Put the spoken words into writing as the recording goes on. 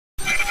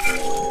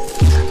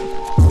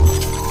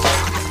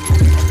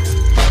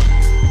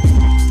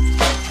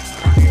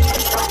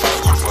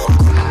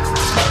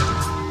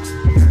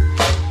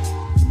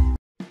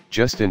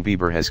Justin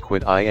Bieber has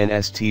quit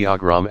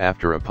Instagram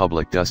after a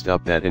public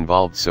dust-up that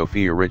involved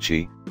Sofia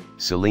Richie,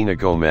 Selena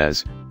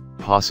Gomez,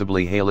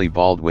 possibly Hailey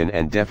Baldwin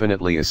and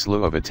definitely a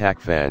slew of attack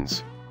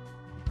fans.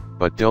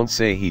 But don't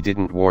say he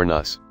didn't warn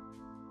us.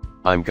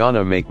 I'm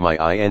gonna make my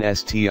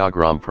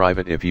Instagram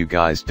private if you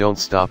guys don't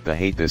stop the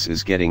hate. This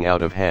is getting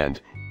out of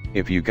hand.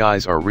 If you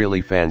guys are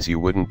really fans you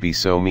wouldn't be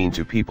so mean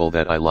to people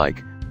that I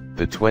like,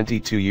 the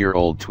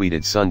 22-year-old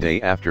tweeted Sunday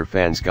after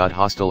fans got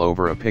hostile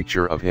over a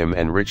picture of him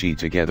and Richie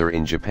together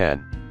in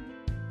Japan.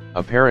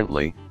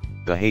 Apparently,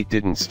 the hate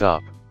didn't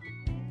stop.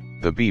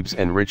 The Biebs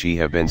and Richie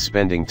have been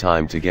spending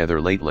time together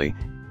lately,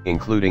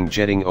 including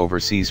jetting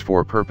overseas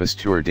for purpose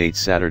tour dates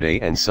Saturday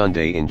and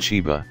Sunday in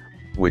Chiba,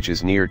 which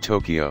is near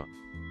Tokyo.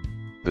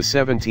 The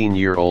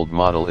 17-year-old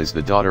model is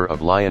the daughter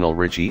of Lionel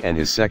Richie and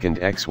his second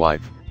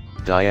ex-wife,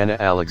 Diana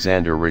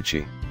Alexander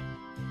Richie.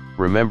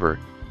 Remember,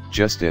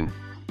 Justin,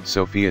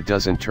 Sofia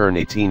doesn't turn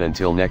 18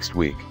 until next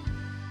week.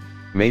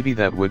 Maybe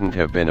that wouldn't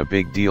have been a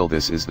big deal.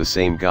 This is the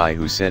same guy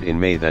who said in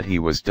May that he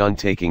was done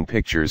taking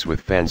pictures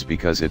with fans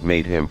because it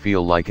made him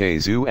feel like a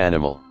zoo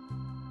animal.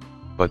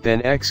 But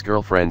then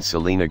ex-girlfriend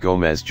Selena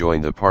Gomez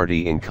joined the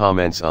party in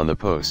comments on the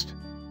post.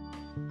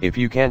 If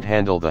you can't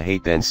handle the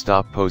hate then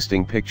stop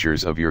posting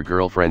pictures of your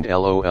girlfriend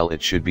lol,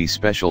 it should be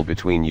special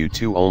between you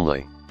two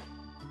only.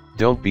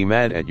 Don't be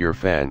mad at your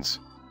fans.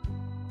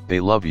 They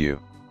love you.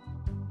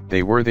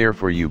 They were there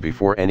for you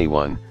before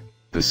anyone,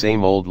 the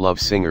same old love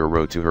singer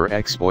wrote to her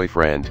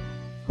ex-boyfriend,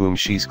 whom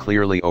she's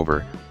clearly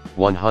over,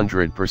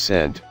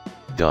 100%,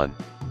 done.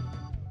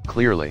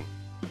 Clearly.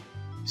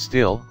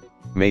 Still,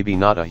 maybe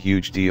not a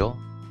huge deal?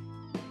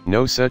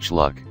 No such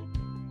luck.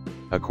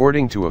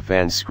 According to a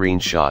fan's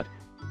screenshot,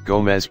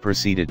 Gomez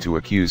proceeded to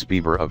accuse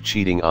Bieber of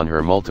cheating on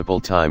her multiple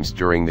times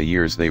during the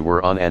years they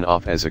were on and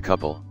off as a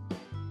couple.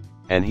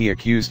 And he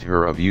accused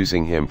her of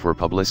using him for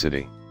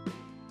publicity.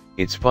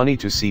 It's funny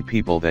to see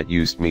people that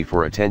used me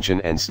for attention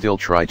and still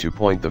try to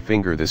point the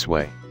finger this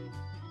way.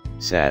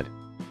 Sad.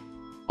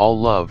 All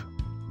love,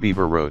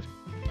 Bieber wrote.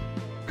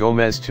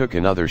 Gomez took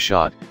another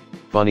shot.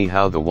 Funny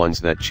how the ones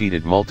that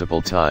cheated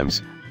multiple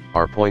times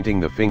are pointing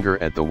the finger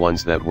at the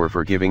ones that were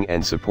forgiving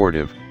and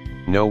supportive.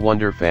 No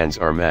wonder fans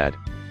are mad.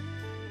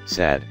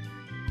 Sad.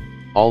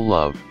 All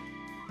love.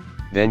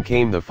 Then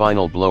came the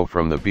final blow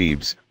from the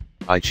Biebs.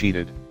 I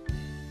cheated.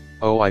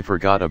 Oh, I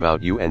forgot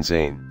about you and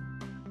Zayn.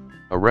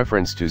 A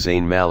reference to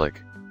Zayn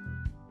Malik.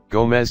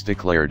 Gomez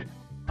declared,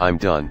 I'm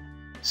done,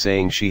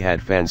 saying she had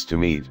fans to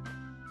meet.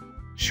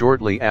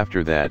 Shortly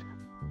after that,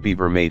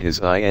 Bieber made his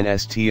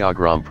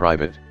Instagram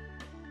private.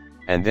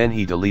 And then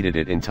he deleted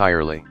it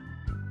entirely.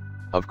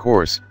 Of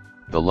course,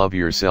 the Love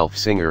Yourself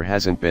singer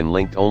hasn't been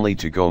linked only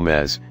to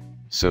Gomez,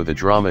 so the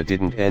drama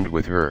didn't end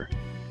with her.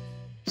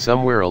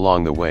 Somewhere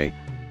along the way,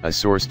 a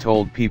source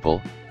told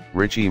People,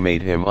 Richie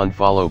made him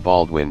unfollow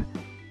Baldwin,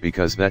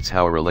 because that's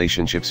how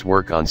relationships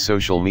work on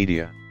social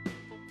media.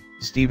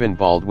 Stephen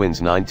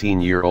Baldwin's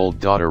 19-year-old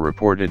daughter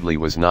reportedly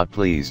was not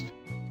pleased.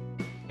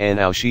 And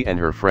now she and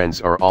her friends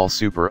are all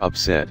super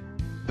upset,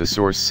 the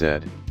source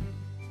said.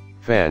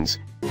 Fans.